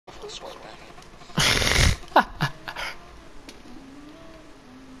swear back.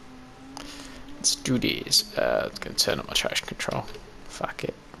 Let's do this. I'm gonna turn on my traction control. Fuck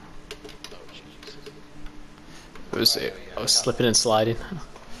it. Oh, jeez. I was slipping and sliding.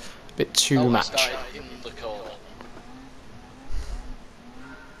 A bit too much. In the corner.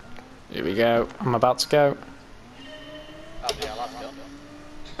 Here we go. I'm about to go. Oh, yeah, that's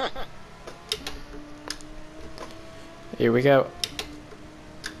gone. Here we go.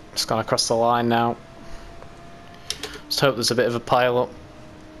 Just gone across the line now. Just hope there's a bit of a pile up.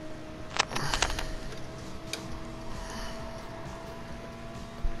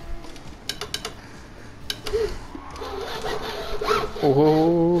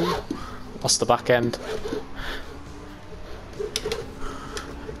 Ooh, lost the back end.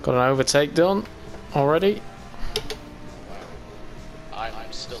 Got an overtake done already.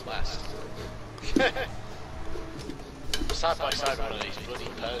 I'm still last. Side by side with one of these bloody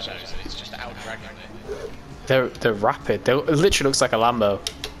Peugeots and it's just out dragging me. They're rapid. It literally looks like a Lambo.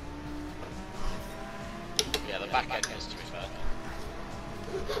 Yeah, the back end is, to be fair.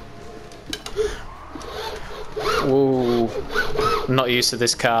 Ooh, I'm not used to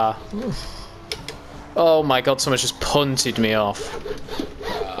this car. Oh my god, someone's just punted me off.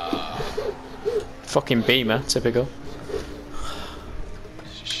 Fucking Beamer, typical.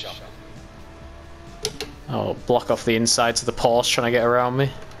 It's just shocking. Oh, block off the inside to the Porsche trying to get around me.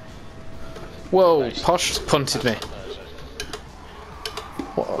 Whoa, Porsche punted me.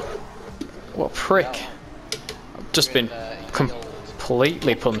 What a prick. I've just been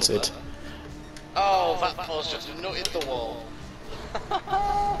completely punted. Oh, that ball's just nutted the wall.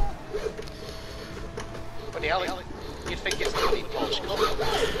 Bloody hell, you'd think it's the only Porsche club.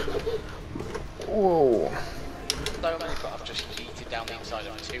 Whoa. So many, but I've just yeeted down the inside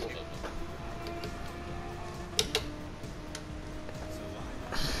of two of them.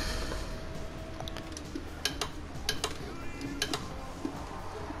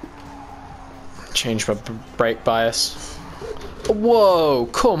 Change my brake bias. Whoa,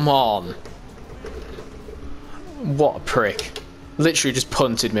 come on. What a prick. Literally just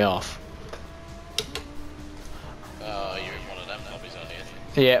punted me off. Oh, you're in one of them lobbies, aren't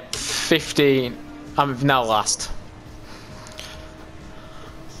you? Yep, 15. I'm now last.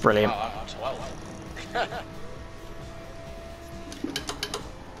 Brilliant. Oh, I'm 12.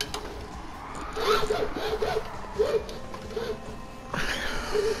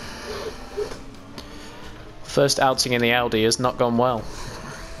 First outing in the Audi has not gone well.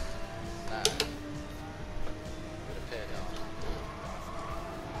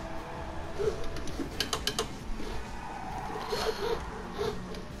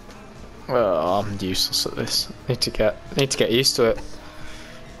 Oh, I'm useless at this. Need to get used to it.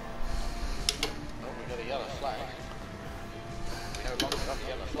 Oh, we got a yellow flag. No longer got a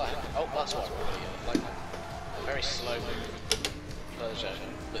yellow flag. Oh, that's why we got a yellow flag. A very slow Peugeot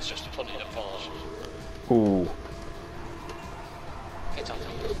that's just punting a Porsche. Ooh. Get off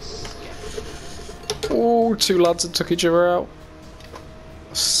me. Ooh, two lads that took each other out.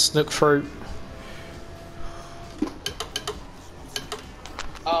 Snook through.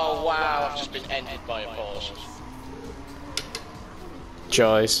 Oh wow, I've just been ended by a Porsche.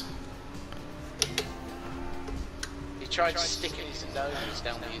 Joys. He tried sticking his nose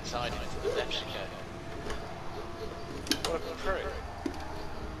down the inside into the depth chicane. What a prick.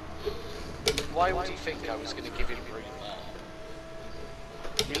 Why would he think I was going to give him room there?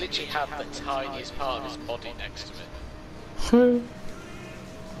 He literally had the tiniest part of his body next to me.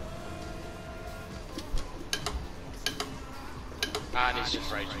 And he's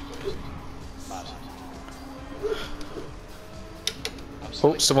just raging. Mad.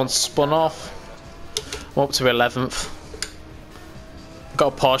 Oh, someone spun off. I'm up to 11th.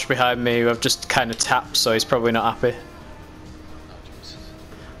 Got a Porsche behind me who I've just kind of tapped, so he's probably not happy.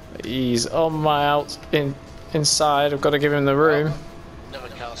 He's on my inside. I've got to give him the room. Another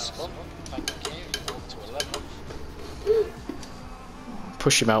car spun. Thank you. Up to 11.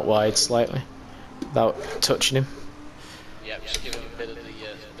 Push him out wide slightly without touching him. Yeah, just give him a bit of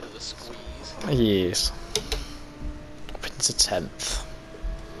the squeeze. Yes. Up into 10th.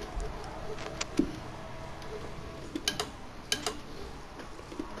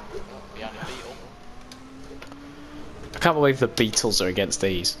 Behind the Beetle. I can't believe the Beetles are against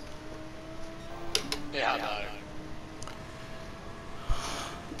these. Yeah, I know.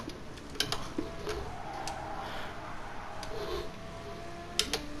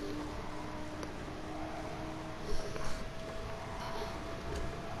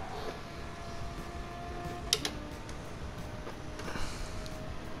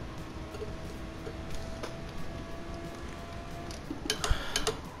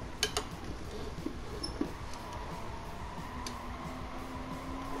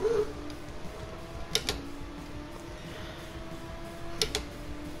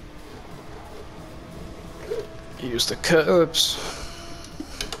 goes the curbs.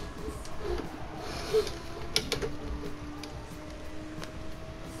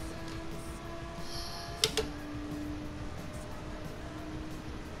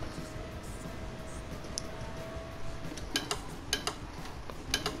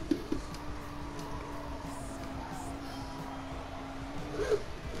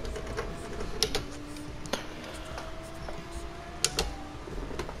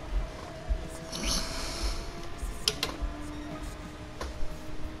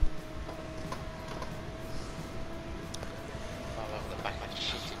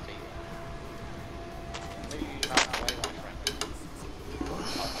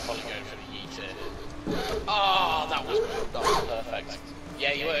 Oh, that was perfect.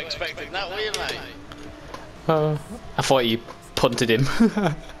 Yeah, you weren't expecting that, were you, mate? I thought you punted him.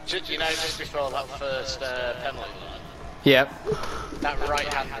 You know, just before that first penalty line, Yep. that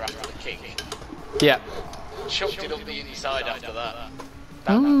right-hander after the kick, Yep. chucked it up the inside after that.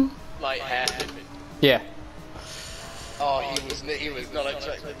 That like hairpin. Yeah. Oh, he was not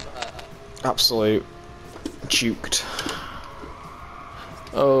expecting that. Absolute juked.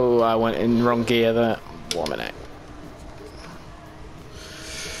 Oh, I went in wrong gear there. 1 minute.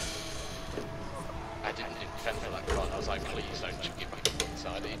 I didn't defend for that corner. I was like, please don't chuck it back up the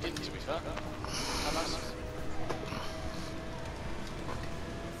inside. He didn't, to be fair. And that's...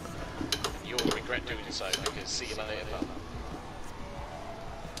 You'll regret doing so, because see you later, pal.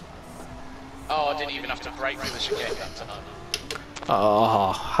 Oh, I didn't even have to brake through the chicane that time.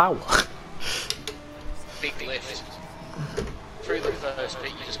 Oh, how? Big lift. Through the first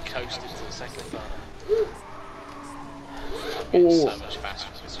bit, you just coasted to the second part. Oh. So much faster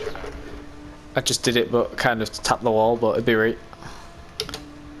with this track. I just did it, but kind of tapped the wall, but it'd be right.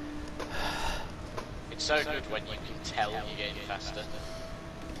 It's so good when you can tell you're getting faster.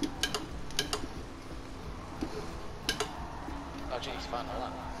 Oh jeez, fine, all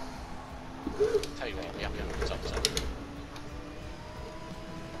that. Tell you what, I'll be happy with the top set.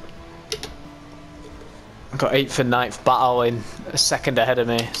 I've got 8th and 9th battling a second ahead of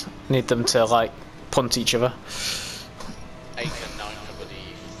me. Need them to, like, punt each other. 8th and 9th are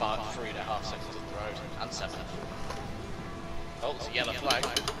bloody 3.5 seconds up the road, and 7th. Oh, it's a yellow flag.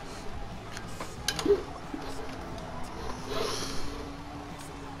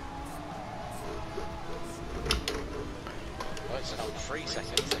 Oh, it's about 3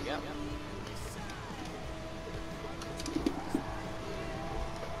 seconds again.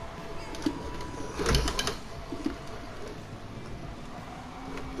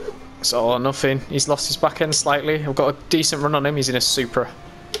 It's all or nothing. He's lost his back end slightly. I've got a decent run on him. He's in a Supra.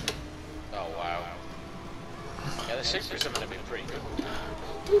 Oh wow. Yeah, the Supras have been pretty good.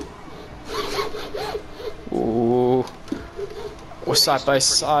 Ooh. We're side by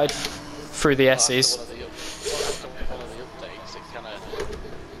side through the S's. After one of the updates, it kind of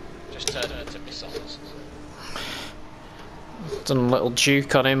just turned into missiles. Done a little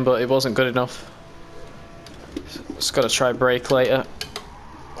juke on him, but it wasn't good enough. Just got to try brake later.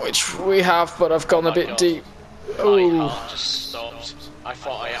 Which we have, but I've gone a bit deep. My heart just stopped. I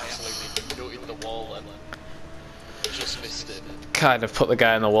thought I absolutely nutted the wall and just missed it. Kind of put the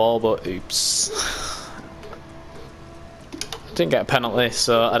guy in the wall, but oops. Didn't get a penalty,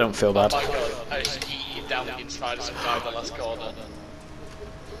 so I don't feel bad. Oh my god, I just eated down the inside of some guy in the last corner.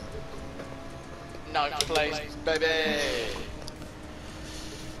 9th place, baby!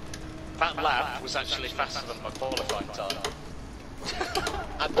 That lap was actually faster than my qualifying time.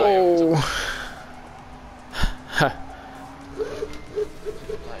 Oh. That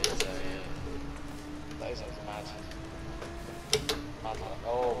is mad.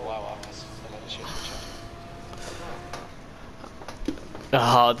 Oh wow, I missed another shit.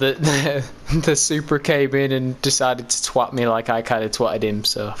 Oh, the Supra came in and decided to twat me like I kind of twatted him,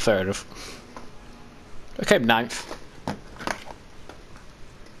 so fair enough. I came 9th.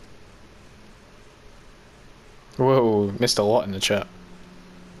 Whoa, missed a lot in the chat.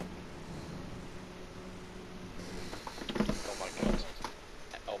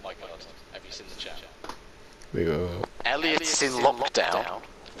 Oh my god, have you seen the chat? Whoa. Elliot's in lockdown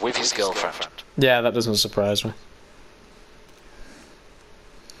with his girlfriend. Yeah, that doesn't surprise me.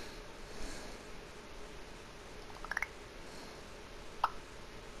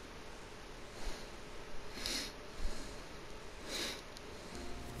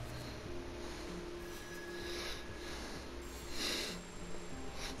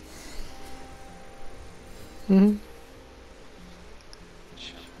 Mm-hmm.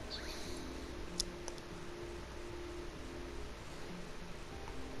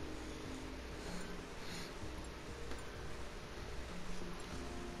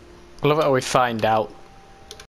 I love it how we find out